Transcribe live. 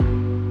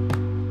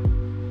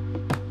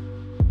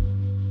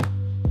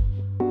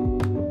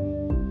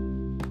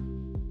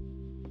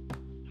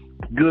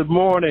good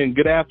morning,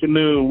 good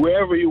afternoon,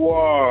 wherever you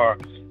are.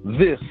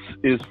 This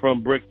is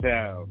from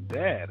Bricktown.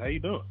 Dad, how you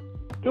doing?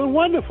 Doing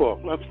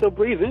wonderful. I'm still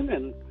breathing,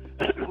 and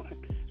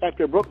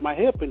after I broke my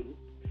hip and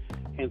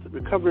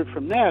recovered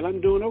from that,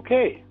 I'm doing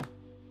okay.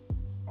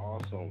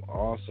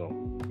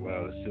 Awesome.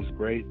 Well, it's just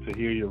great to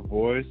hear your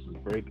voice. It's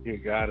great to hear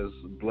God is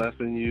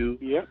blessing you.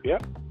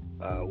 Yep.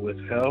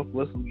 With health.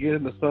 Let's get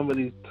into some of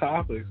these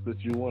topics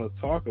that you want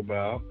to talk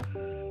about.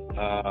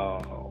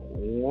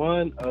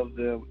 One of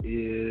them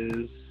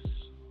is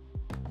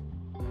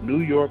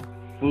New York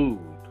food.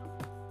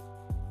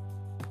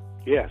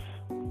 Yes.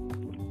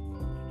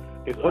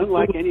 It's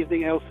unlike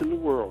anything else in the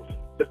world.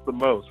 It's the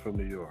most from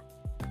New York.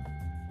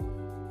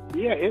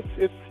 Yeah, it's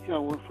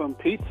from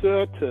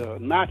pizza to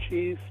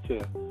nachos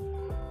to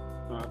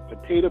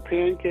potato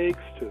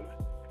pancakes to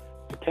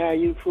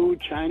Italian food,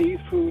 Chinese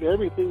food.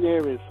 Everything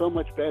there is so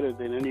much better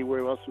than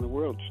anywhere else in the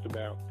world, just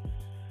about.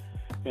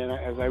 And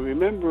as I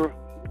remember,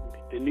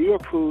 the New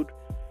York food,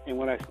 and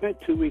when I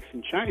spent 2 weeks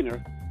in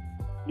China,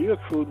 New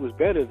York food was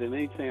better than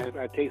anything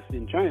I tasted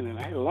in China. And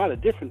I had a lot of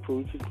different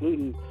foods,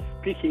 including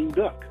Peking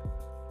duck,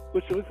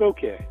 which was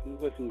okay. It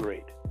wasn't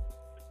great.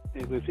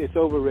 It's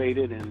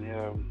overrated,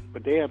 and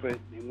but they have when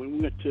we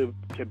went to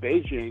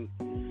Beijing,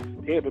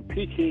 they have a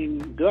Peking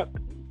duck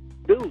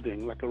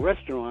building, like a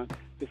restaurant.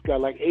 It's got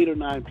like 8 or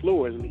 9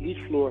 floors, and each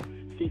floor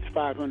seats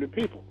 500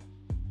 people.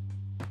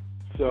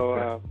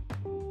 So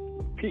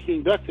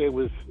Peking duck there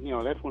was,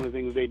 that's one of the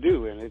things they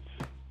do, and it's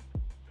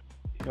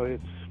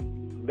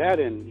that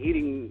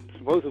and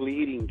supposedly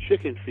eating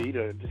chicken feet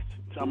are just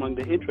among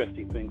the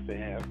interesting things they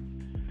have.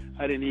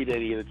 I didn't eat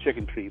any of the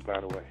chicken feet, by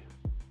the way.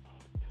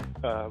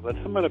 But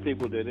some other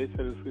people did. They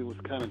said it was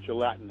kind of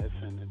gelatinous,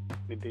 and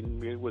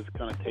it was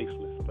kind of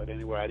tasteless. But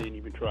anyway, I didn't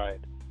even try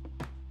it.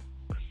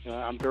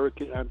 I'm very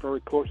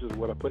cautious of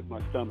what I put in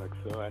my stomach,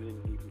 so I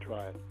didn't even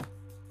try it.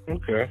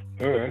 Okay,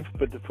 all right.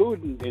 But the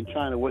food in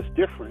China was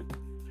different,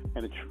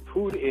 and the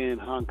food in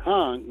Hong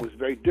Kong was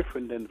very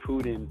different than the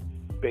food in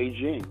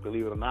Beijing,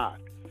 believe it or not.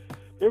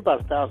 They're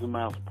about 1,000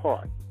 miles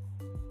apart.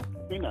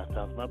 Maybe not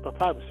 1,000 miles, but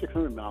 500 or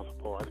 600 miles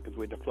apart, because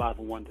we had to fly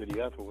from one to the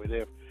other. We're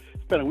there,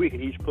 spent a week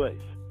in each place.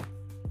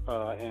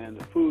 And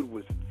the food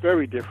was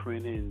very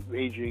different in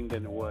Beijing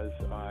than it was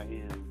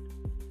in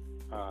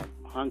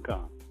Hong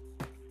Kong.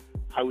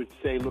 I would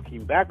say,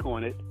 looking back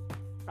on it,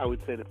 I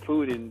would say the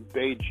food in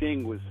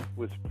Beijing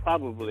was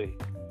probably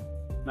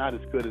not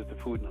as good as the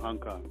food in Hong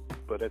Kong,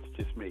 but that's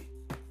just me.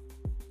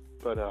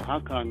 But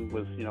Hong Kong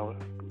was,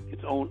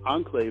 its own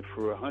enclave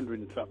for 100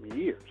 and something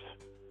years.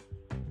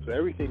 So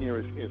everything here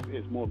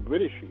is more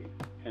Britishy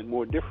and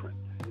more different,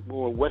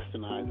 more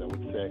westernized, I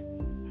would say.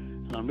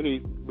 And I'm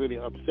really, really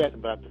upset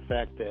about the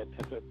fact that,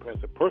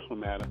 as a personal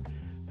matter,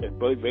 that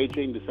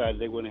Beijing decided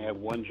they were going to have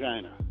one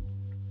China,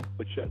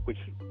 which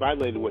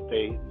violated what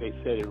they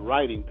said in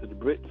writing to the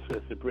Brits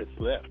as the Brits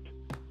left.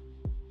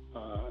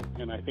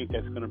 And I think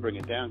that's going to bring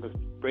it down, because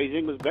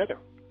Beijing was better,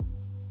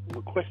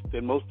 no question,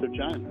 than most of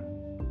China.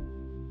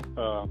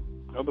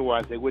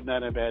 Otherwise, they would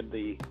not have had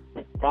the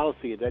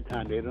policy at that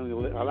time. They'd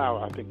only allow,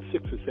 I think,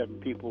 6 or 7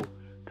 people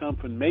come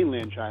from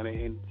mainland China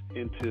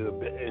into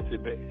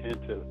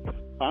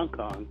Hong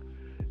Kong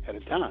at a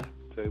time.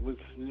 So it was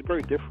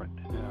very different.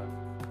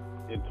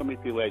 And so many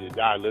people had to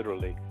die,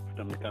 literally, for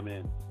them to come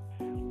in.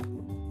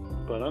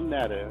 But on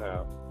that,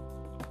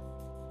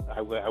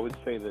 I would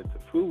say that the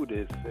food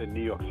is in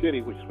New York City,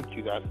 which is what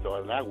you guys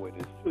started out with,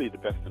 is really the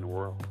best in the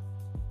world.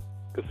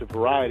 Because the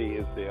variety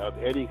is there of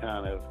any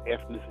kind of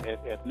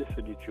ethnicity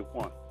that you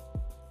want.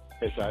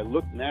 As I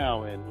look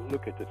now and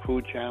look at the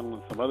Food Channel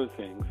and some other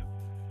things,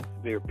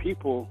 there are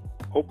people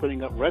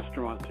opening up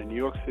restaurants in New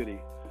York City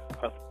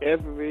of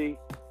every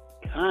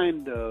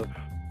kind of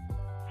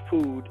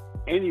food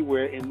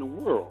anywhere in the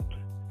world.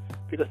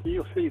 Because New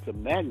York City is a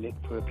magnet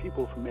for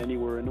people from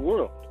anywhere in the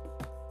world.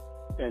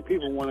 And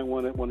people want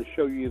to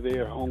show you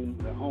their home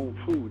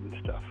food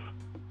and stuff.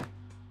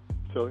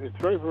 So it's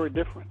very, very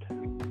different.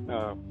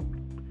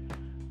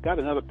 Got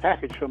another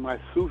package from my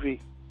sous vide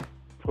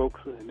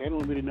folks, and they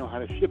don't really know how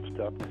to ship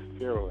stuff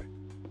necessarily.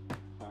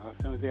 That's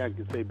the only thing I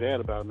can say bad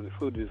about them. And the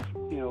food is,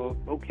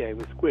 okay, it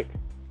was quick.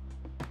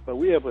 But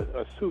we have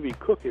a sous vide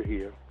cooker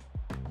here,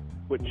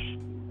 which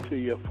to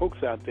your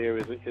folks out there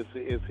is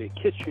a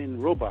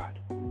kitchen robot.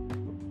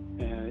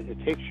 And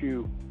it takes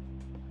you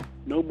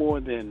no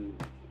more than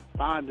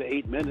 5 to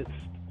 8 minutes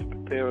to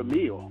prepare a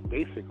meal,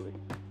 basically,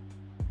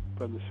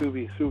 from the sous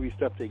vide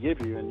stuff they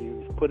give you. And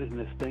you just put it in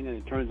this thing, and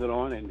it turns it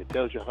on, and it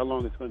tells you how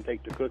long it's going to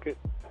take to cook it.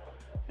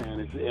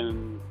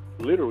 And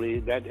literally,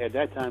 at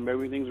that time,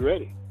 everything's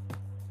ready.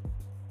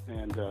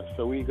 And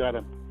so we got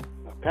a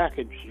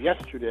package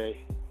yesterday,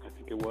 I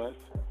think it was,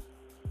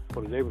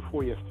 or the day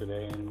before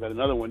yesterday, and we got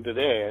another one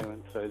today.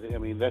 And so,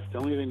 that's the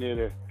only thing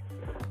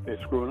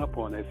they're screwing up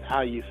on, is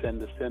how you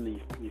send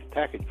these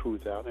packaged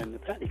foods out. And the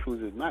packaged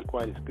foods is not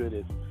quite as good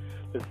as,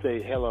 let's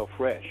say, Hello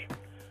Fresh,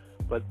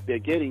 but they're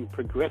getting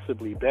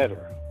progressively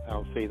better.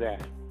 I'll say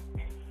that.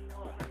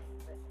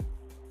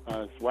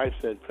 His wife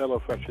said Hello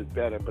Fresh is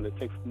better, but it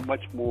takes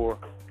much more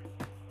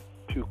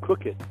to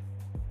cook it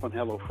on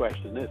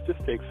HelloFresh than this. This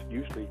takes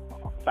usually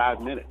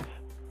 5 minutes.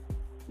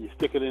 You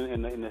stick it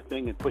in the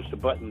thing and push the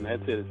button.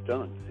 That's it. It's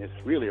done. It's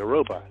really a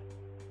robot.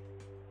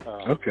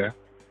 Okay.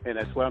 And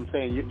that's what I'm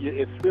saying.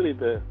 It's really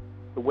the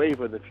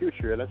wave of the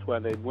future. That's why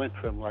they went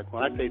from, like,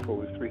 when I paid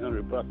for it was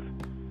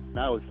 $300.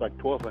 Now it's like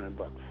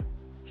 $1,200.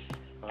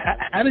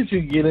 How did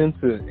you get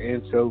into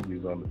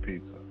anchovies on the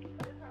pizza?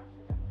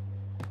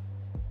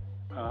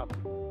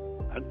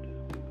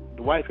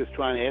 The wife is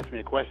trying to ask me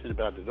a question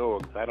about the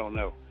dogs. I don't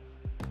know,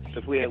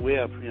 because we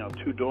have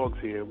 2 dogs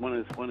here. One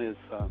is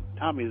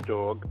Tommy's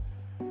dog,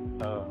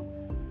 and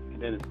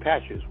then it's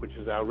Patches, which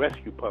is our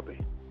rescue puppy.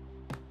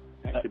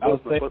 Actually, I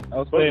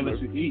was saying that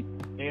you eat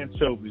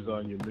anchovies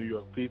on your New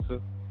York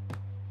pizza.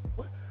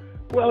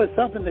 Well, it's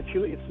something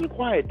it's an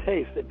acquired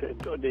taste.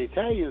 The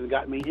Italians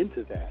got me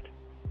into that.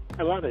 I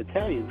had a lot of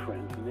Italian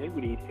friends, and they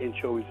would eat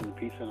anchovies in the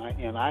pizza,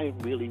 and I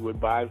really would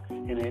buy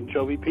an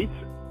anchovy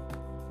pizza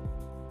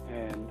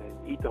and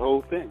eat the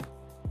whole thing.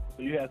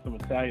 So you had some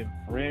Italian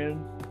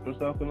friends or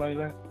something like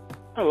that?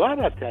 A lot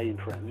of Italian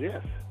friends,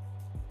 yes.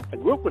 I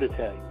grew up with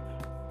Italians.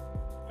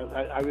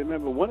 I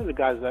remember one of the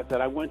guys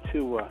that I went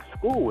to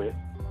school with,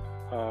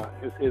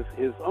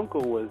 his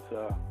uncle was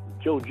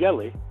Joe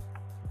Jelly,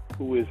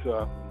 who is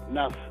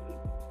now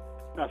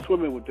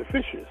swimming with the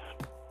fishes.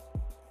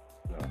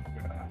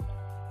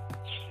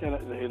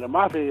 And the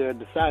mafia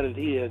decided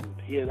he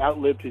had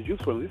outlived his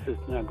usefulness. This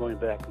is now going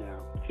back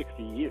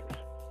 60 years.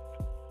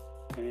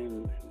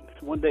 And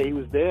one day he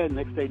was there, and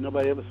the next day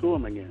nobody ever saw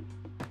him again.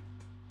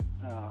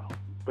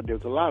 But there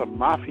was a lot of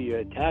mafia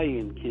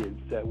Italian kids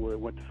that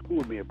went to school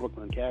with me at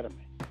Brooklyn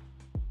Academy.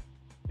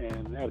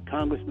 And I had a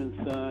congressman's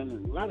son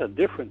and a lot of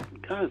different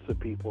kinds of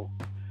people.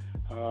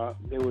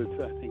 There was,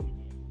 I think,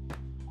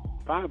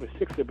 5 or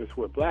 6 of us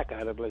were black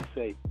out of, let's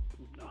say,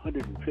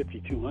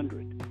 150,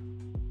 200.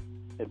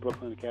 At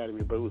Brooklyn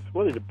Academy, but it was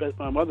really the best.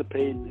 My father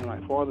paid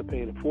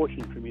a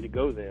fortune for me to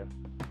go there,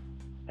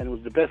 and it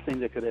was the best thing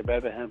that could have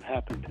ever have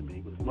happened to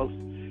me. It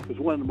was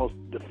one of the most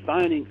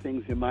defining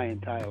things in my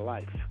entire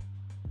life.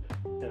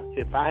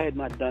 If I had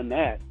not done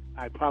that,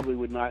 I probably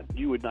would not.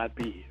 You would not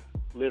be here,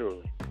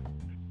 literally.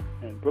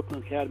 And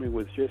Brooklyn Academy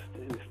was it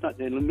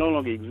no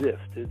longer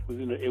exists. It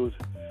was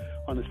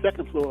on the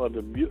second floor of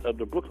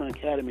the Brooklyn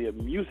Academy of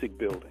Music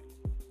building,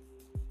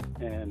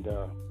 and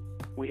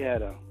we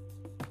had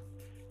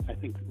I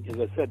think, as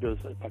I said, there was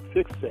about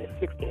 6 to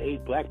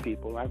 8 black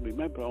people. I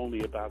remember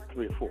only about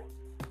 3 or 4.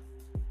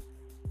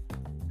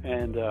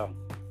 And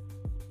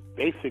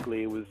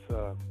basically, it was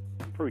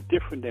very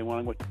different than when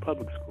I went to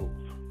public schools.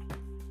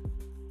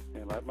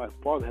 And my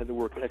father had to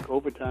work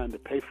overtime to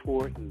pay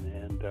for it,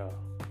 and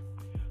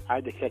I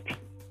had to catch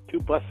 2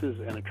 buses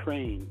and a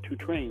train, 2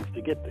 trains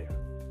to get there.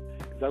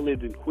 Because I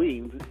lived in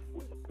Queens.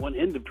 One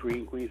end of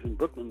Queens in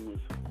Brooklyn was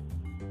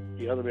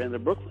the other end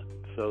of Brooklyn.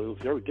 So it was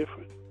very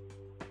different.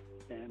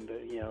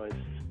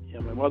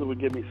 And my mother would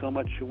give me so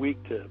much a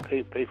week to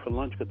pay for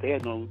lunch, but they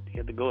had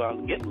to go out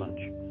and get lunch,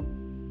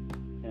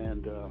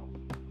 and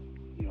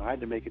I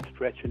had to make it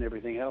stretch and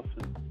everything else.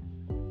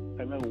 And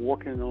I remember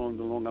walking along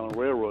the Long Island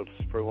Railroad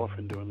very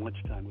often during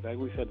lunchtime. But I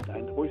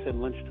always had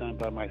lunchtime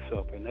by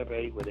myself. I never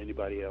ate with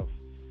anybody else.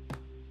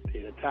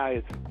 The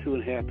entire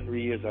 2.5,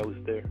 3 years I was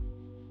there.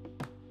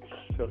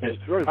 So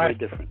it's very, very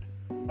different.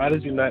 Why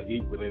did you not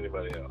eat with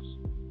anybody else?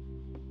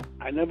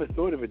 I never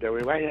thought of it that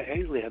way. I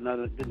actually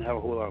didn't have a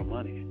whole lot of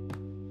money.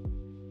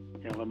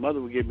 My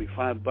mother would give me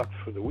 $5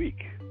 for the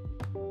week,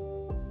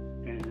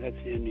 and that's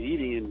in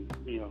eating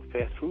in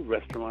fast food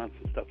restaurants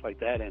and stuff like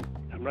that. And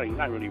I'm right,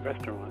 not really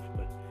restaurants,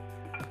 but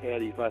they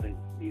had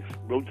these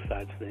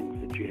roadside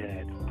things that you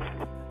had,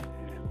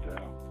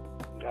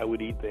 and I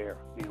would eat there.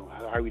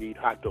 I would eat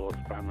hot dogs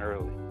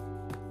primarily,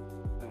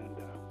 and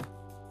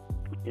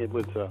it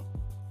was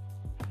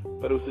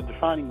but it was a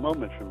defining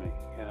moment for me,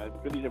 and I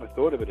really never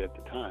thought of it at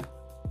the time.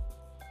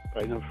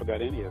 But I never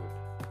forgot any of it.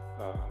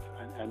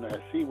 And I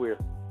see where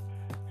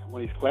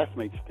one of these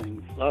classmates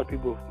things, a lot of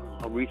people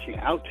are reaching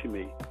out to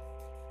me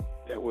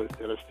that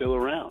are still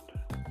around.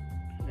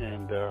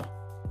 And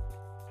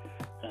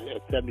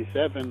at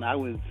 77, I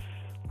was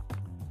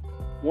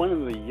one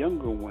of the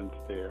younger ones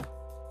there.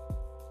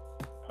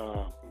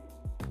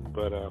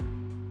 But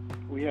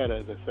we had,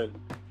 as I said,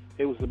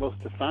 it was the most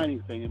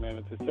defining thing. And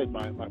as I said,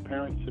 my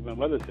parents and my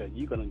mother said,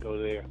 "You're going to go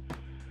there,"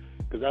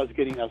 because I was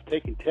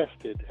taking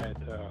tested at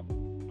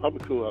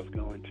public school I was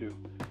going to,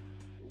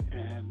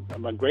 and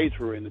my grades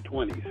were in the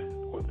 20s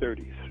or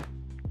 30s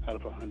out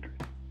of 100.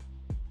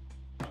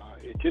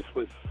 It just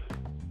was,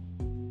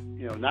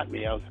 not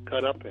me. I was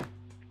cut up, and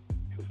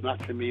it was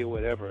not for me or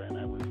whatever. And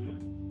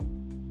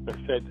I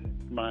said,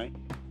 my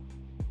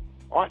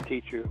art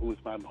teacher, who was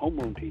my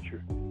homeroom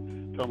teacher,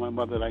 told my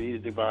mother that I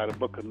needed to buy a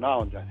book of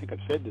knowledge. I think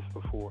I've said this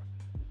before.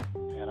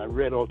 And I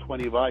read all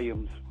 20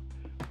 volumes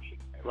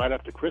right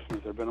after Christmas.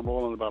 I'd read them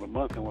all in about a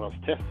month. And when I was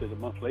tested a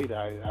month later,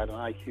 I had an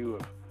IQ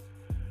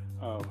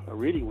of a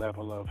reading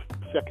level of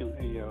second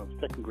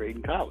grade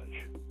in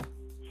college,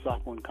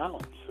 sophomore in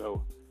college.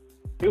 So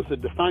it was a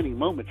defining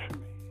moment for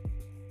me.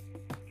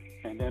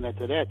 And then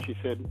after that, she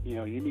said,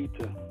 you need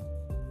to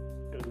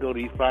go to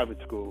East Private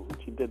School.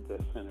 She did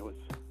this, and it was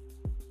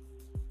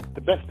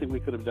the best thing we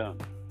could have done.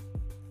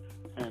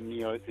 And,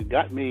 it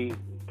got me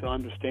to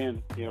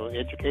understand,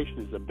 education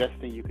is the best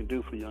thing you can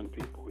do for young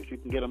people. If you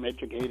can get them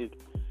educated,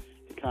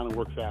 it kind of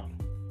works out.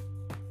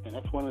 And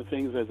that's one of the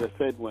things, as I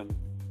said, when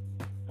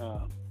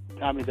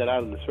Tommy got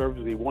out of the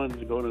service, he wanted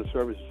to go to the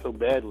service so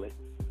badly,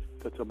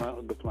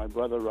 but my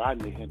brother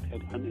Rodney had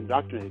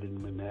indoctrinated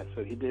him in that.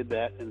 So he did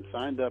that and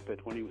signed up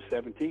when he was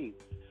 17.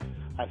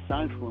 I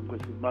signed for him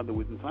because his mother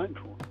wouldn't sign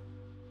for him.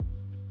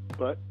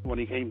 But when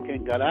he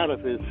got out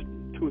of his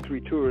 2 or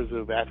 3 tours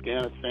of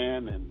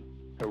Afghanistan and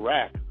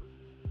Iraq,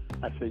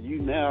 I said, you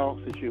now,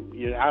 since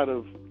you're out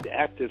of the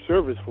active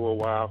service for a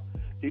while,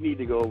 you need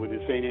to go over to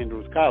St.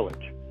 Andrews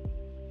College.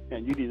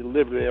 And you need to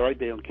live there right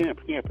there on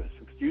campus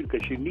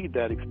because you need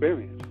that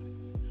experience.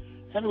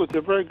 And it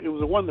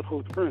was a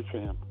wonderful experience for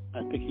him.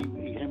 I think he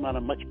came out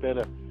a much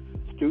better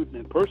student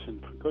in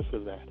person because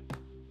of that.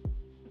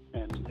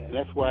 And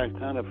that's why I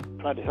kind of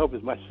tried to help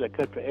as much as I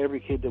could for every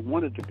kid that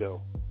wanted to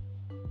go.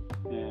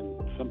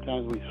 And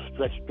sometimes we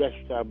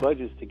stretched our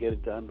budgets to get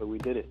it done, but we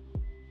did it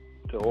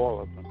to all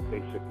of them,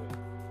 basically.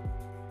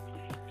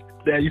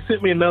 Dad, you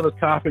sent me another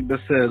topic that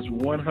says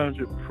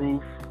 100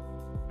 proof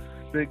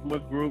Sigma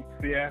group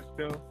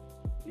fiasco.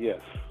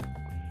 Yes.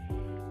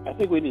 I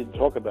think we need to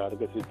talk about it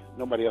because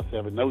nobody else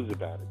ever knows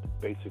about it,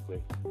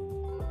 basically.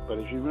 But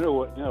as you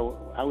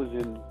know, I was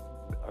in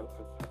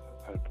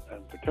a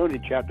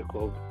fraternity chapter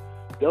called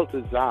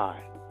Delta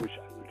Xi, which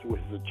was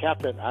a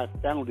chapter I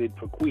founded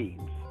for Queens.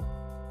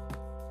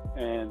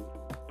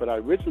 But I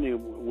originally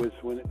was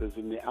when it was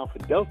in the Alpha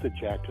Delta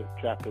chapter,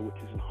 which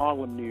is in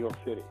Harlem, New York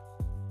City.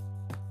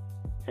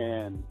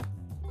 And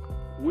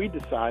we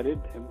decided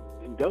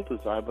in Delta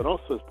Xi, but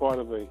also as part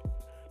of the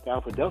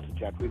Alpha Delta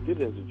chapter, we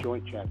did it as a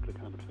joint chapter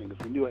kind of thing,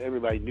 because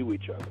everybody knew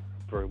each other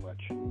very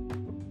much.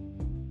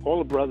 All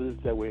the brothers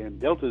that were in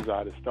Delta Xi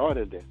that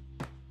started it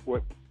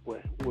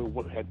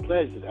had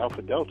pledged at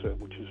Alpha Delta,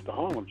 which is the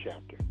Harlem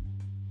chapter.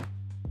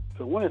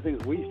 So one of the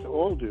things we used to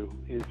all do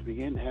is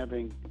begin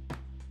having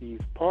these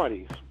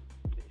parties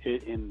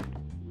in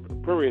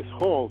various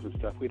halls and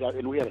stuff. We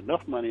had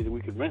enough money that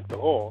we could rent the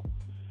hall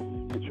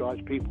and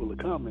charge people to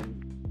come,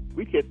 and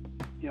we'd get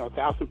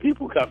 1,000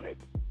 people coming,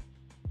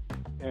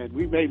 and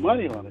we made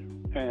money on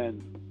it.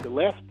 And the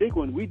last big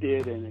one we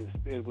did, and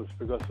it was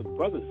because of the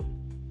brothers,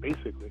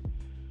 basically,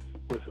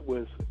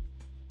 was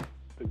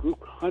the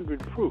group 100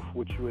 Proof,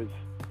 which was,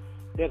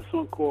 they had a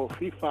song called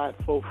Fee Fi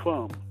Fo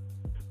Fum,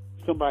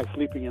 somebody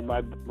sleeping in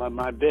my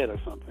bed or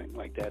something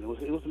like that. It was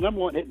the number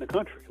one hit in the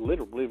country,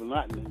 literally, believe it or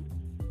not, and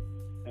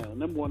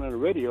number one on the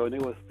radio, and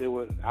they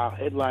were our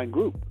headline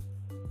group.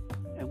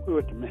 And we were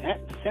at the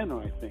Manhattan Center,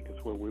 I think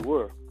is where we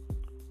were.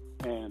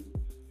 And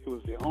it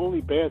was the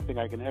only bad thing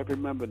I can ever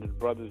remember that the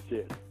brothers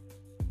did.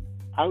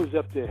 I was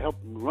up there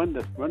helping run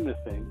the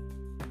thing,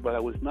 but I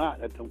was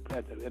not at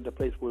the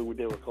place where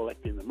they were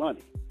collecting the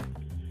money.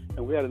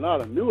 And we had a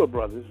lot of newer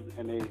brothers,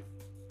 and they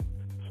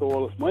saw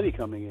all this money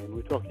coming in.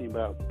 We're talking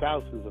about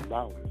thousands of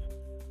dollars,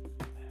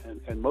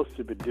 and most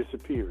of it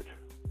disappeared.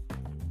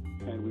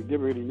 And we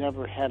really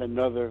never had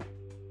another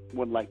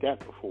one like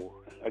that before.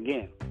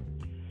 Again,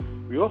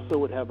 we also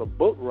would have a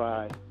boat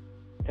ride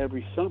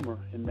every summer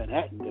in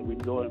Manhattan that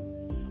we'd go in,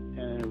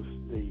 and it was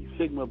the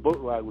Sigma boat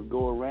ride would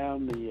go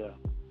around the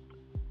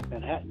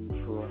Manhattan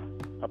for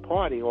a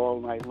party all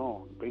night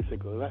long.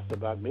 Basically, that's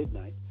about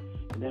midnight,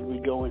 and then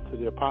we'd go into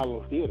the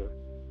Apollo Theater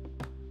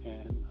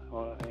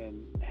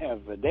and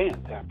have a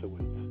dance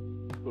afterwards.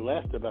 It would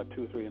last about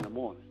 2 or 3 in the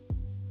morning,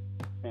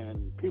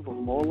 and people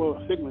from all over,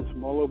 Sigmas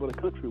from all over the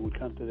country would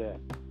come to that.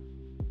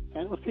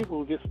 And it was people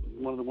who just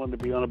wanted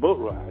to be on a boat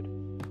ride,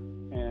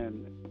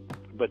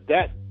 but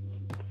that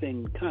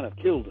thing kind of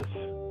killed us.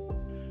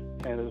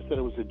 And as I said,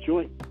 it was a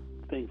joint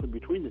thing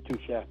between the two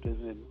chapters,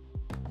 and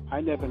I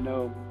never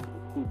know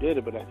who did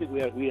it, but I think we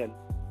had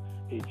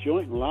a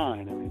joint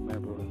line, I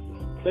remember,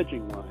 a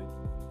pledging line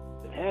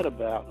that had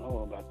about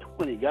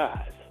 20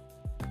 guys.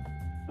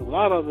 A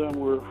lot of them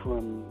were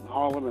from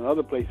Harlem and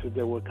other places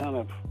that were kind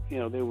of,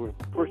 they were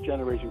first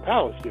generation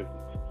college students.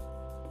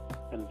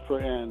 And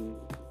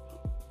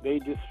they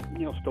just,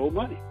 stole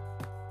money.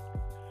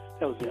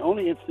 That was the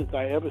only instance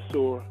I ever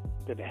saw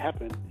that it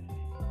happened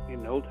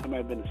in the old time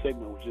I've been in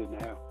Sigma, which is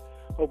now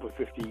over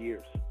 50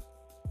 years.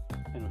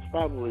 And it was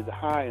probably the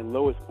high and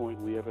lowest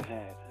point we ever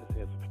had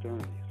as a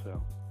fraternity.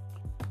 So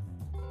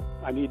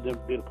I need to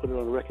be able to put it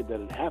on the record that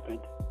it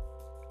happened.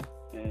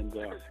 And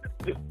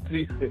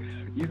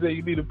you say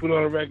you need to put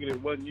on a record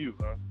it wasn't you,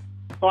 huh?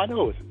 Oh, I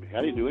know it wasn't me.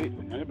 I didn't do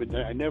anything.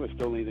 I never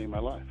stole anything in my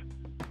life.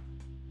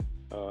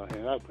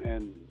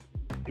 And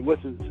it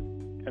wasn't.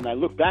 And I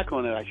look back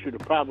on it. I should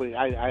have probably.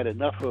 I had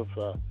enough of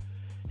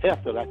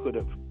heft that I could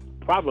have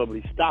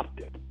probably stopped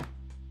it.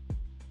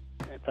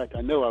 In fact,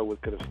 I know I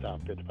could have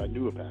stopped it if I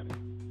knew about it.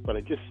 But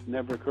it just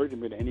never occurred to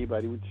me that any of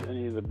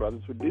the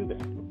brothers would do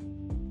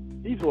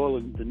that. These were all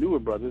the newer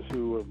brothers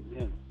who were,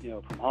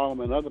 from Harlem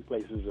and other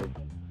places of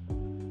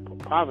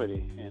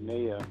poverty, and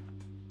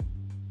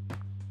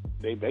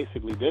they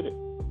basically did it.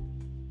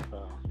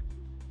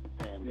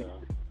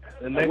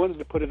 I wanted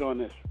to put it on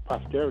this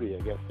posterity, I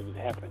guess, if it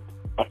happened.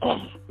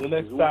 The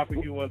next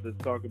topic you wanted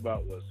to talk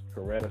about was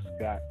Corretta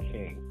Scott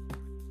King.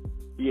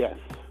 Yes.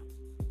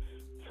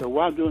 So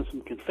while doing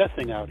some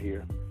confessing out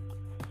here,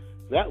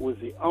 that was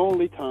the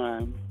only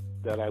time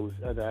that I was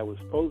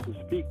supposed to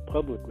speak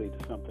publicly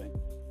to something,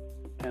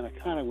 and I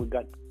kind of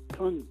got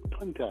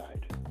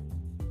tongue-tied.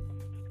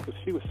 Because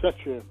she was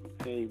such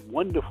a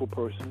wonderful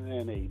person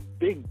and a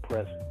big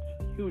presence,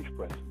 huge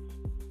presence.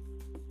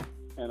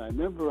 And I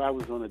remember I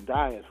was on a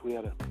dais. We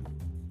had I think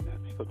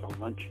it was a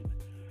luncheon,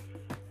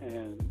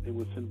 and it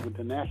was with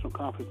the National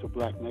Conference of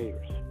Black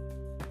Mayors.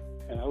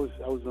 And I was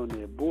on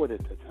their board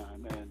at the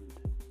time, and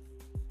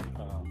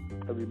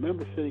I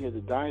remember sitting at the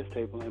dais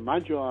table, and my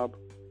job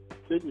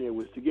sitting there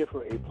was to give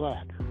her a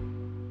plaque.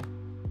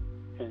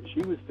 And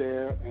she was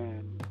there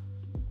and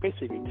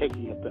basically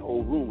taking up the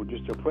whole room with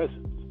just her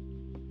presence.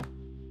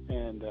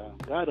 And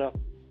got up,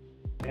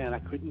 and I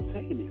couldn't say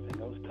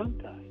anything. I was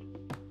tongue-tied.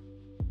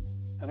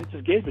 And I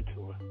just gave it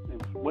to her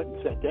and went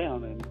and sat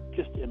down and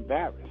just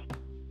embarrassed.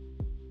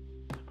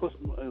 It was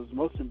the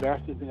most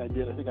embarrassing thing I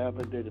think I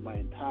ever did in my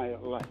entire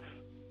life.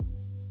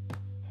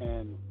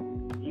 And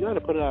you got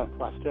to put it out of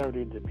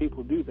posterity that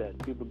people do that.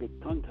 People get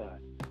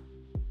tongue-tied.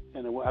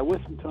 And I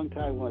wasn't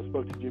tongue-tied when I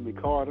spoke to Jimmy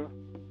Carter,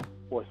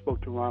 or I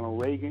spoke to Ronald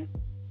Reagan,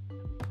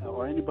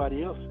 or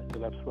anybody else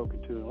that I've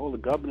spoken to, and all the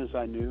governors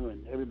I knew,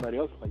 and everybody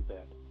else like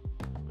that.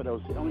 But that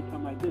was the only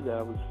time I did that.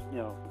 I was,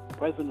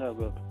 president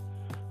of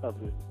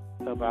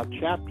our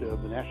chapter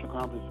of the National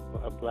Conference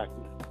of Black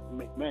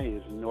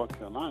Mayors in North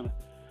Carolina.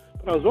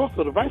 But I was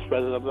also the vice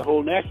president of the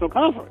whole national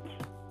conference.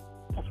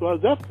 That's why I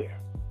was up there.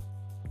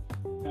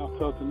 Now,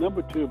 so it's the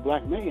number 2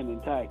 black mayor in the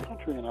entire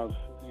country, and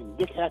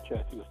Dick Hatcher,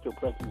 I think, was still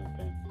president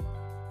then.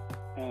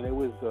 And it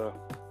was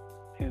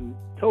in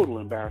total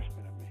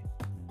embarrassment of me.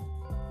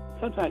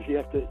 Sometimes you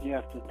have to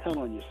tell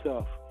on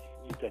yourself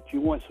that you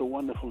weren't so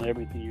wonderful in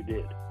everything you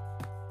did.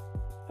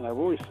 And I've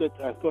always said,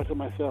 I thought to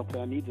myself that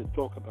I need to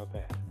talk about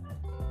that.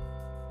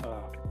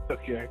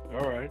 Okay,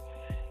 all right.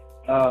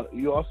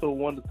 You also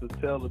wanted to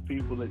tell the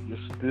people that you're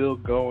still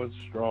going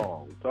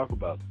strong. Talk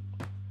about it.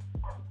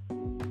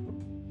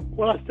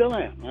 Well, I still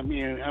am. I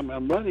mean,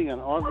 I'm running an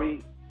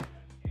RV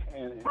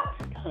and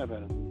kind of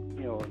an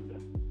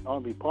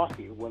RV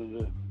party, one of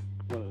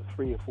the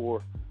 3 or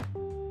 4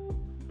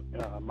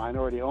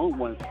 minority-owned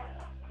ones,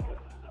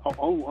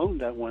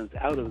 owned that ones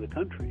out of the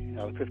country,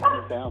 out of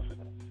 15,000.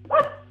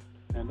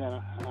 And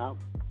then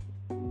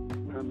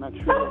I'm not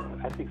sure.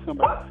 I think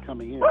somebody's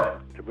coming in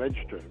to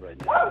register it right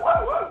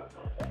now.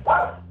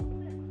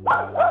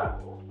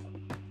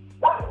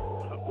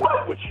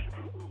 Which?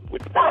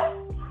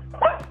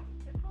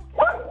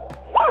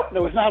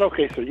 No, it's not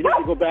okay, sir. You need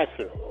to go back,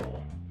 sir.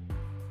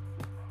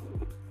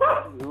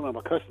 One of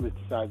my customers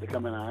decided to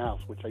come in our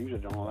house, which I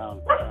usually don't allow in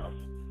the house.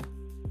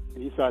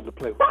 And he decided to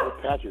play with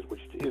patches,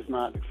 which is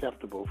not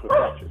acceptable for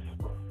patches.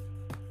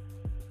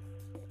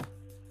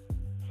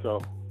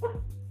 So,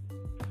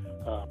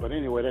 but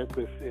anyway,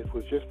 it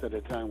was just at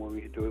a time when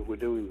we're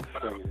doing this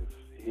thing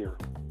here.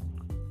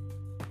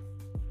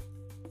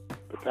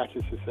 The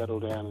patches have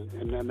settled down,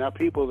 and now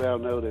people now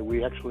know that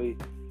we actually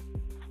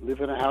live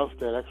in a house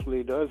that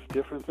actually does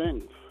different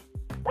things.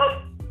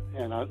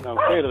 And I'll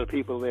say to the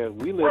people there,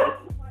 we live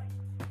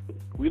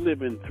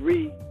in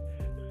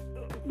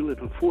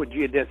 4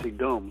 geodesic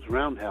domes,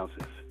 round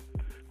houses,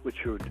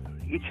 which are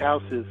each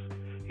of the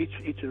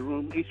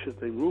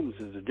rooms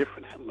is a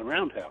different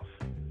round house.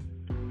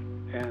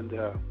 And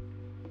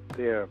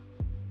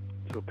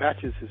so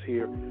Patches is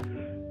here.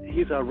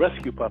 He's our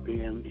rescue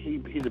puppy, and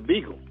he's a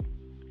beagle.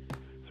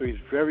 So he's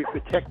very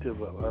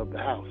protective of the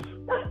house.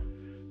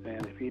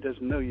 And if he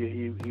doesn't know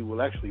you, he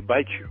will actually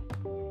bite you.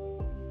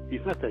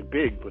 He's not that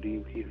big, but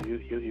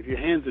if your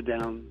hands are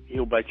down,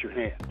 he'll bite your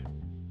hand.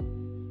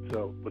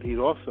 So, but he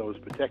also is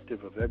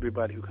protective of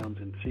everybody who comes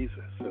and sees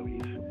us. So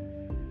he's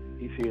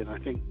here, and I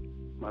think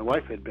my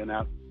wife had been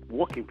out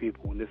walking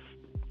people when this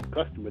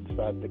customer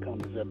decided to come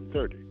at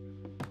 7:30.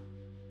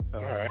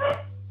 All right.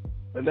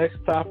 The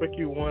next topic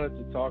you wanted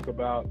to talk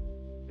about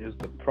is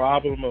the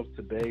problem of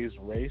today's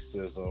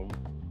racism.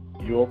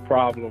 Your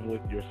problem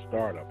with your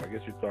startup. I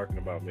guess you're talking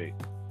about me.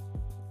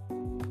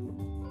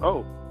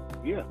 Oh,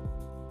 yeah.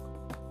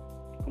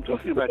 I'm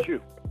talking about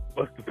you.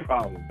 What's the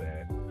problem,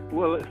 Dad?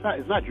 Well,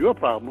 it's not your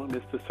problem.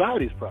 It's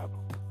society's problem.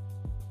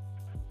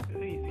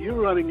 You're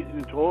running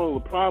into all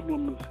the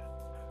problems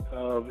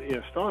of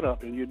your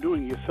startup, and you're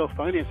doing your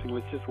self-financing,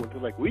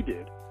 like we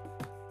did.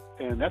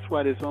 And that's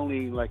why there's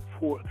only like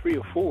 3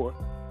 or 4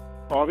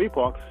 RV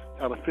parks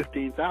out of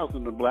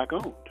 15,000 are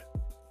black-owned.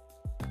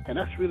 And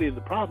that's really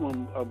the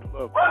problem of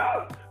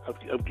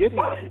getting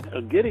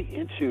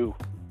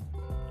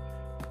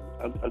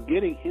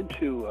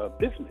into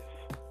business.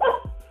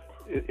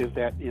 Is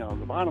that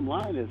the bottom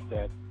line is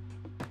that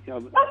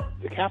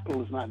the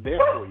capital is not there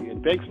for you,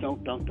 and banks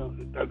don't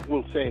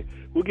will say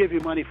we'll give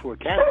you money for a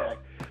Cadillac,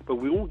 but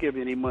we won't give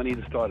you any money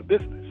to start a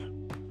business.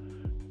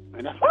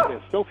 And that's why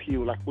there's so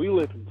few. Like we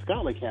live in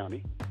Scotland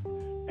County,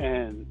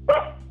 and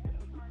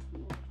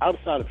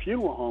outside of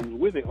funeral homes,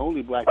 we're the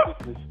only black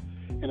business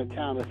in a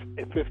town of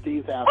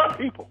 15,000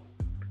 people.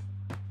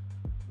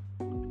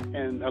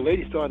 And a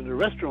lady started a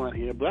restaurant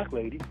here, a black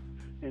lady,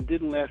 and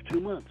didn't last 2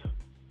 months.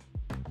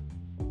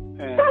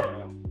 And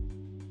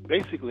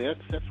basically,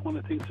 that's one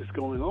of the things that's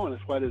going on.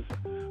 That's why there's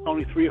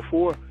only 3 or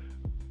 4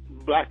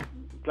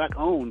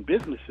 black-owned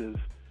businesses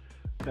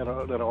that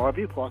are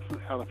RV parks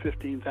out of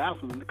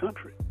 15,000 in the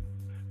country.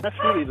 That's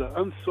really the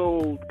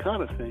unsold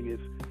kind of thing. Is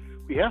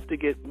we have to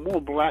get more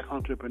black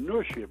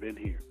entrepreneurship in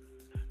here,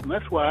 and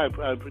that's why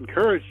I've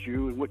encouraged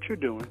you in what you're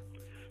doing.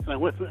 And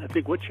I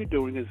think what you're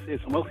doing is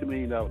a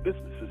multi-million-dollar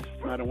business. It's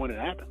just a matter of when it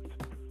happens.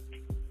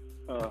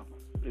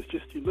 It's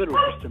just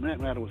literally just a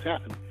matter of what's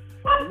happening.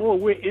 The more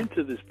we're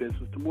into this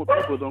business, the more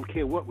people don't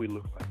care what we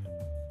look like.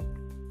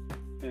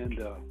 And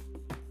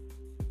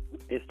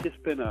it's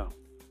just been an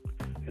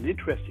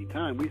interesting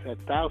time. We've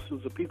had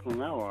thousands of people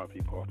in our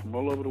RV park from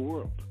all over the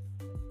world.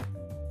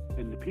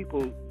 And the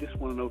people just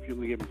want to know if you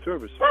can give them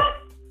service,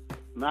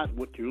 not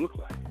what you look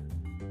like.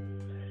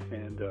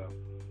 And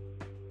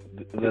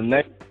the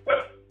next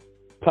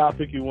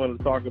topic you wanted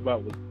to talk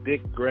about was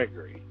Dick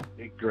Gregory.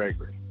 Dick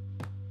Gregory.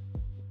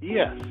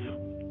 Yes.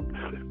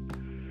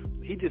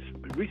 He just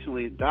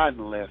recently died in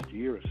the last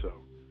year or so.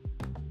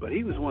 But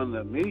he was one of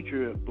the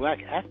major black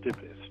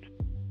activists.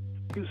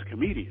 He was a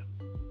comedian.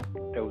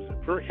 That was a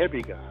very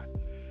heavy guy.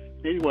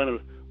 Then he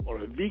went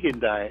on a vegan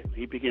diet.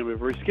 He became a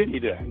very skinny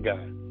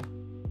guy.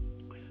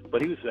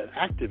 But he was an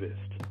activist,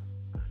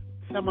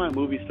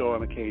 semi-movie star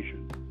on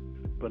occasion,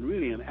 but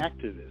really an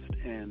activist.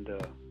 And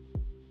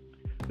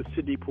with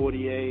Sidney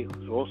Poitier,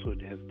 who also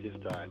has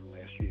just died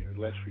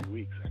last few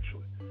weeks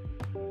actually.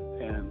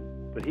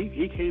 But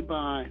he came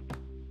by.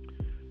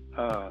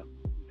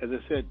 As I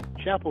said,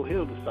 Chapel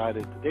Hill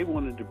decided that they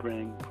wanted to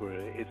bring for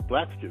its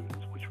black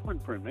students, which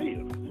weren't very many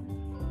of us.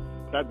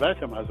 But by the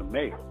time I was a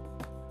mayor,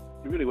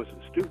 there really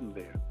wasn't a student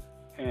there,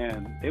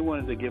 and they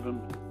wanted to give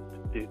them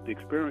the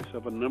experience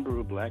of a number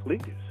of black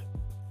leaders,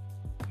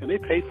 and they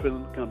paid for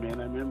them to come in.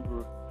 I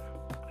remember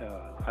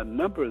a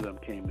number of them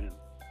came in,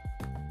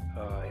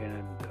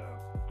 and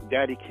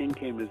Daddy King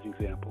came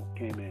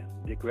in.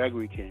 Dick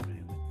Gregory came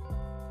in.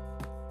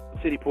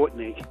 Sidney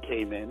Poitier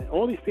came in.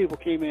 All these people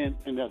came in,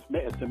 and as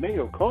the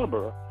mayor of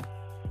Carrboro,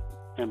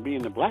 and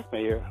being the black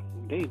mayor,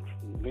 they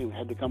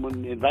had to come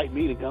and invite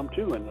me to come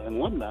too, and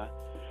alumni.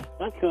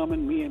 I'd come,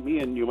 and me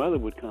and your mother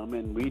would come,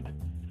 and we'd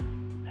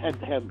had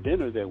to have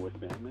dinner there with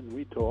them, and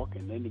we'd talk,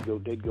 and then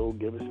they'd go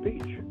give a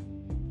speech,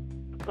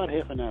 about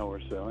half an hour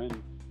or so,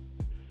 and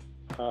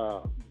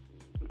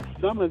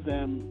some of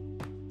them,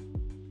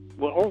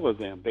 well, all of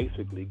them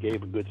basically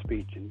gave a good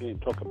speech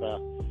and talk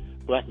about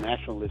black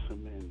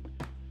nationalism and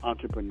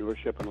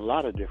entrepreneurship and a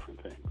lot of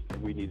different things that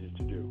we needed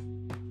to do.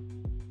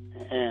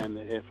 And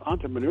if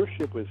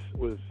entrepreneurship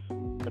was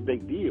a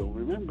big deal,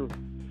 remember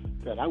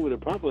that I would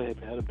have probably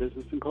had a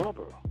business in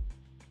Carrboro.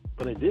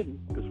 But I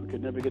didn't, because we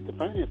could never get the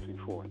financing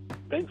for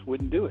it. Banks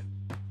wouldn't do it.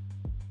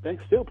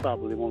 Banks still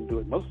probably won't do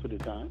it most of the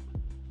time.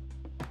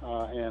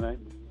 And I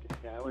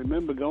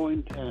remember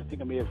going, and I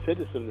think I may have said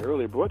this in an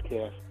earlier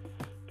broadcast,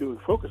 doing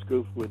focus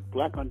groups with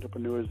black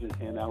entrepreneurs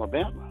in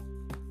Alabama.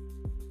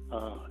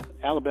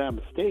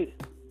 Alabama State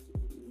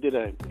did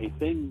a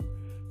thing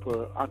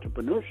for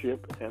entrepreneurship,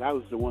 and I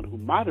was the one who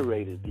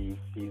moderated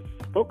these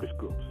focus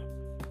groups.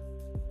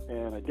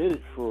 And I did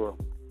it for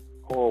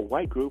all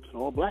white groups and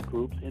all black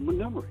groups in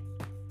Montgomery.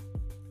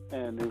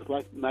 And it was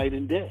like night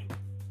and day.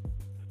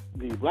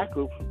 The black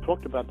groups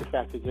talked about the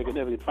fact that they could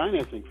never get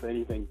financing for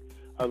anything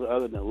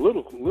other than a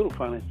little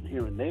financing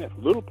here and there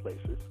for little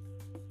places.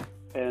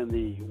 And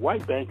the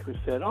white bankers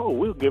said, "Oh,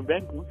 we'll give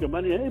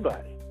money to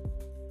anybody."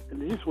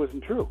 And it just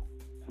wasn't true.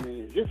 I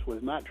mean, it just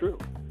was not true.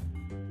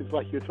 It's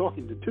like you're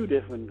talking to two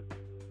different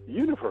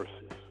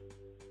universes.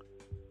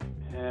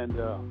 And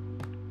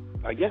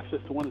I guess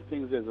that's one of the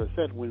things, as I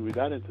said, when we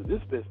got into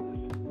this business,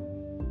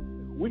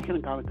 we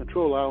can kind of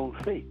control our own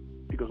fate,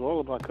 because all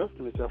of our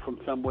customers are from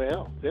somewhere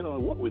else. They don't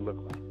know what we look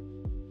like.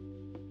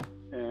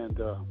 And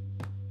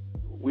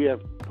we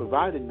have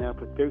provided now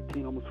for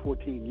 13, almost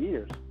 14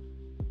 years,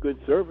 good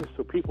service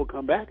so people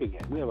come back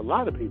again. We have a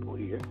lot of people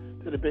here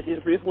that have been here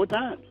 3 or 4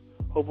 times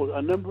over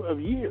a number of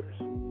years.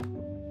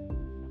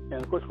 And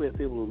of course, we have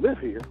people who live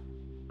here,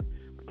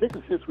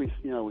 particularly since we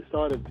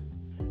started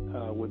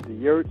with the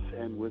yurts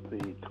and with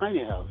the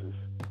tiny houses.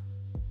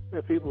 We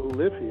have people who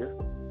live here,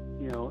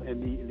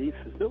 in these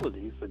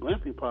facilities. The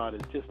glamping pod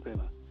has just been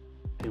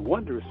a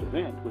wondrous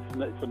event.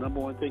 It's the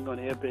number one thing on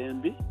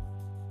Airbnb.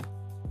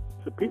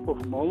 So people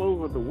from all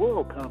over the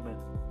world come in,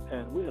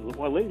 and we had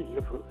one lady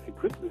here at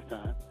Christmas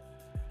time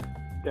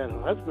that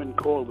her husband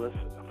called us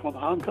from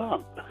Hong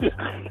Kong.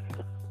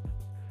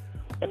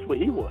 That's where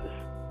he was.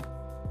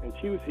 And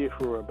she was here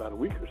for about a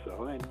week or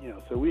so. And,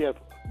 so we have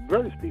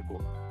various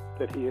people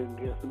that here,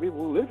 and some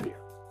people who live here.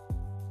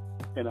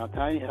 And our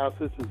tiny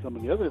houses and some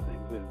of the other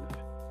things. And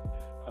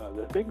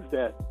the things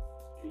that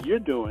you're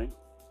doing,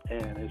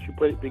 and as you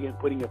begin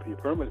putting up your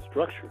permanent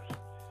structures,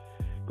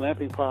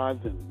 glamping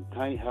pods and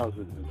tiny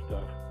houses and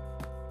stuff,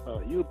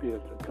 you'll be a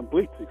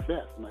complete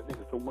success. And I think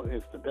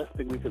it's the best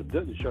thing we could have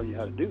done to show you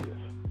how to do this.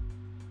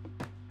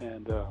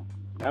 And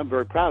I'm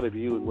very proud of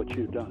you and what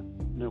you've done.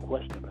 No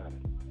question about it.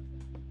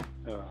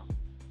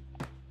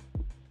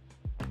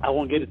 I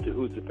won't get into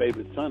who's the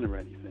favorite son or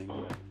anything,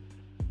 but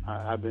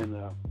I've been,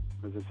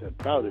 as I said,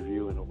 proud of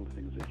you and all the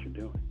things that you're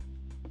doing.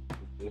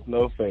 There's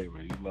no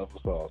favorite. You love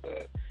us all,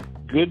 Dad.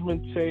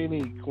 Goodman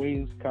Cheney,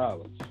 Queens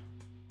College.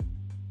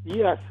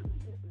 Yes,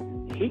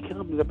 he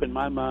comes up in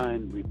my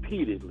mind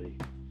repeatedly.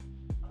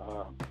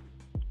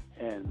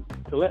 And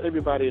to let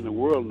everybody in the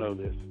world know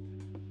this,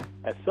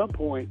 at some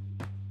point,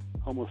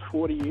 almost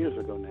 40 years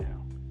ago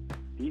now,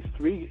 these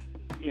three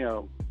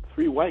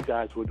white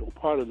guys were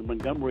part of the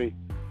Montgomery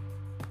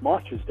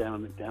marches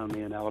down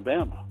there in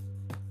Alabama.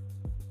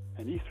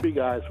 And these three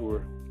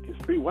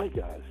white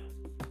guys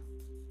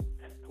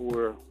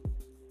were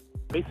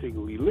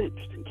basically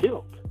lynched and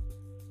killed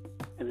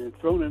and then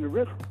thrown in the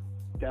river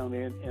down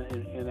there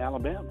in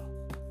Alabama.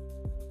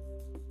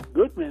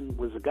 Goodman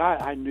was a guy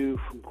I knew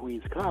from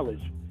Queens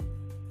College.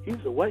 He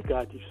was a white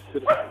guy that used to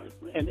sit at,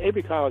 and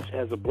every college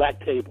has a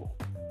black table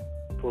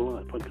for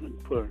lunch,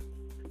 for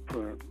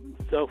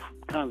self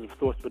kinds of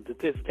thoughts, but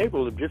this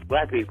table of just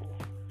black people.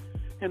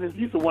 And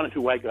these are one or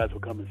two white guys who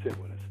come and sit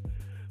with us.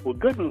 Well,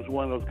 Goodman was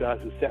one of those guys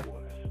who sat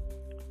with us.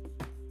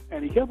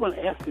 And he kept on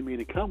asking me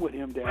to come with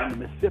him down to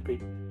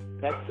Mississippi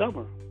that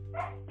summer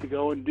to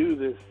go and do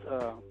this,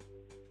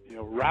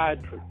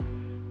 ride for,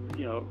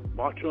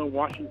 march on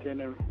Washington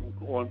or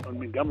on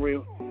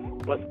Montgomery,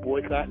 bus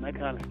boycott and that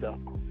kind of stuff,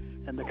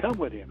 and to come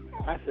with him.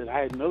 I said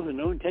I had no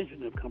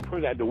intention of coming.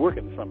 First, I had to work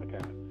in the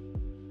summertime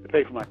to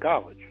pay for my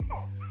college.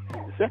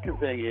 And the second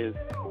thing is,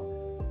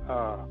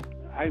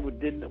 I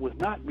was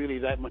not really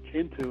that much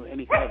into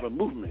any kind of a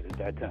movement at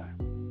that time.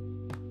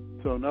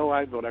 So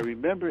but I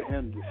remember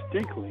him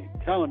distinctly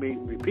telling me,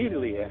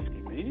 repeatedly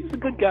asking me. He's a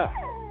good guy.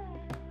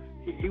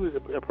 He was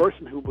a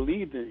person who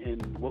believed in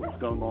what was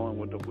going on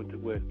with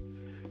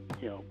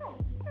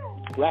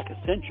black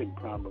ascension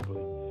probably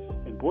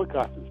and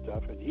boycotts and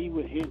stuff. And he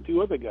and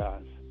two other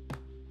guys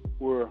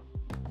were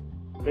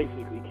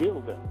basically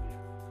killed down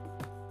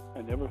there.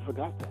 I never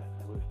forgot that.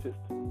 It was just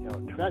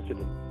a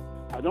tragedy.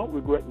 I don't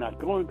regret not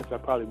going because I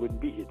probably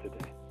wouldn't be here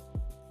today.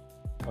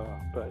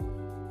 But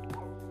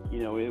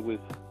it was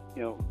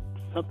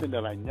something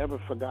that I never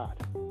forgot.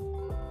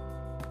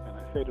 And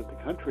I say to the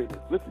country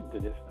that's listening to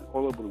this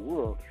all over the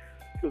world,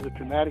 it was a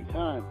traumatic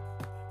time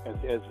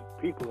as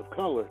people of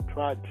color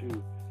tried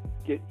to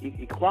get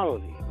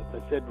equality. As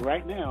I said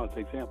right now, as an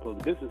example of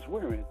the business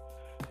we're in,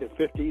 there are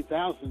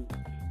 15,000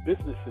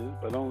 businesses,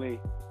 but only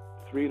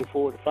 3 to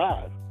 4 to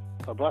 5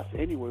 of us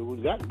anyway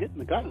who've gotten in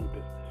the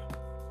business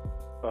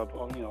of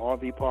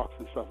RV parks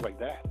and stuff like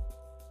that.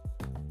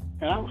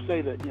 And I will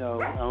say that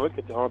I look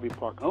at the RV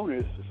Park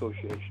Owners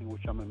Association,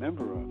 which I'm a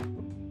member of.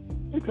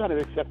 They kind of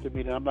accepted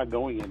me that I'm not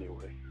going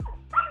anywhere,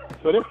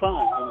 so they're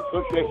fine. And the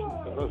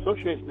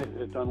association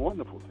has done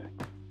wonderful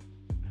things.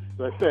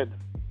 As I said,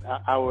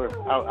 our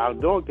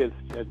dog at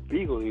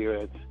Beagle here,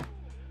 it's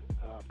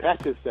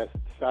Patches, that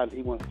decided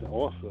he wants to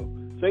also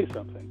say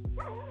something.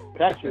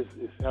 Patches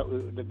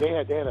they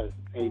had a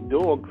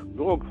dog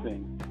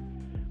thing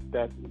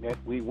that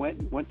we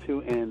went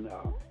to in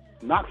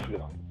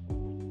Knoxville,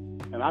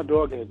 and our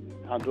dog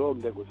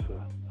that was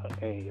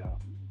a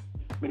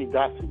mini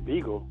Dachshund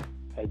Beagle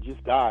had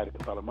just died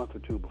about a month or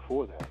two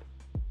before that.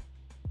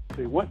 So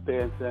he went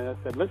there and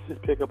said, let's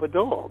just pick up a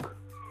dog.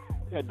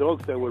 They had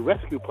dogs that were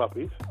rescue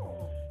puppies,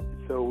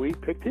 so we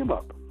picked him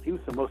up. He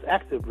was the most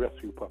active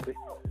rescue puppy,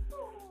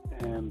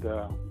 and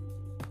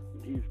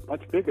he's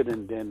much bigger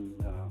than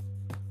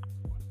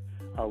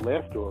our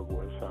last dog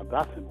was, our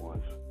Dachshund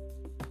was.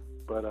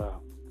 But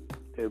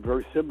they're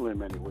very similar in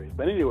many ways.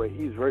 But anyway,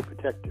 he's very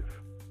protective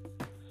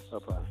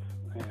of us.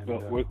 And,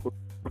 we're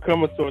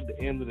coming toward the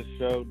end of the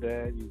show,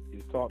 Dad.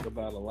 You talked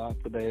about a lot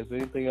today. Is there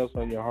anything else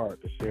on your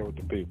heart to share with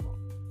the people?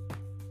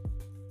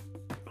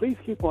 Please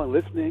keep on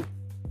listening.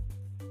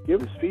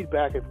 Give us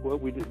feedback of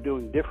what we're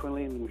doing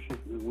differently and what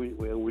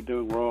we're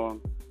doing wrong.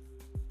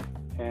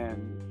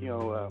 And,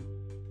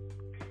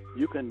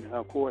 you can,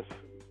 of course,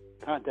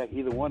 contact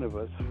either one of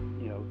us,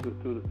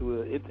 through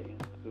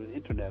the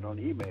internet, on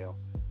email.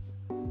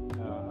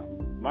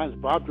 Mine's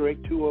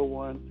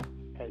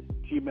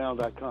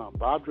BobDrake201@gmail.com.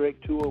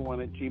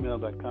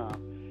 BobDrake201@gmail.com.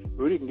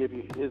 Rudy can give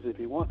you his if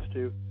he wants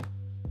to.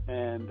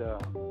 And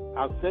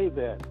I'll say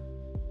that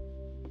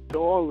to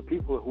all the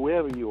people,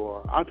 whoever you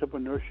are,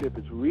 entrepreneurship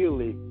is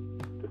really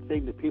the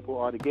thing that people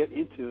ought to get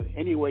into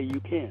any way you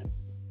can.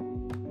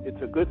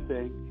 It's a good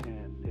thing,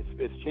 and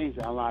it's changed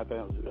our life.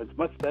 It's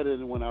much better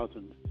than when I was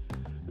an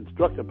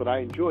instructor, but I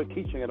enjoyed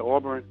teaching at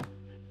Auburn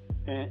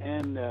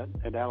and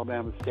at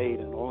Alabama State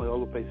and all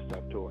the places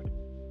I've taught.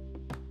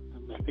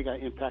 And I think I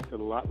impacted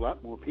a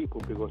lot more people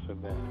because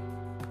of that.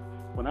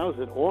 When I was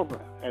at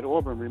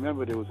Auburn,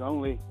 remember, there was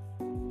only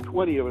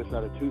 20 of us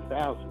out of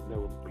 2,000 that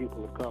were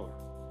people of color.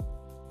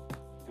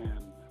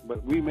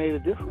 But we made a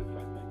difference,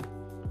 I think.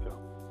 So,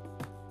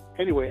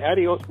 anyway,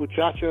 adios,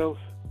 muchachos.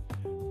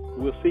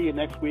 We'll see you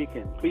next week,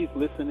 and please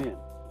listen in.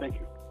 Thank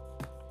you.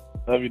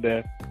 Love you,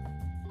 Dad.